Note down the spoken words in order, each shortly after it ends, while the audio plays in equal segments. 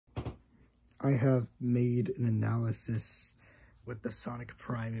I have made an analysis with the Sonic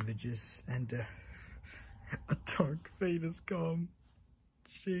Prime images, and a dark fate has come.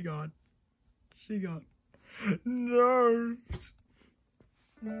 She got nerfed.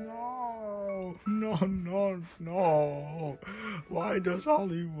 No. Why does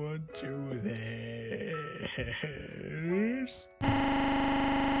Hollywood do this?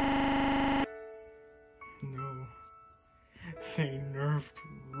 No. They nerfed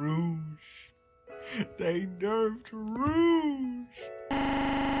Rouge. They nerfed Rouge.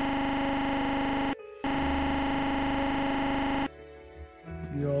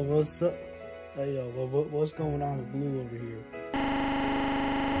 Yo, what's up? Hey, yo, what's going on with Blue over here?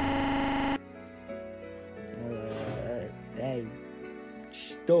 Hey,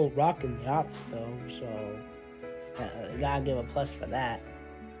 still rocking the op though, so gotta give a plus for that.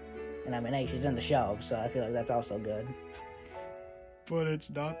 And I mean, hey, she's in the show, so I feel like that's also good. But it's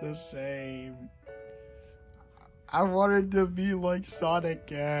not the same. I wanted to be like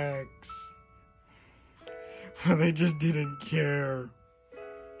Sonic X. But they just didn't care.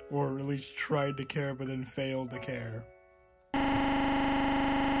 Or at least tried to care, but then failed to care.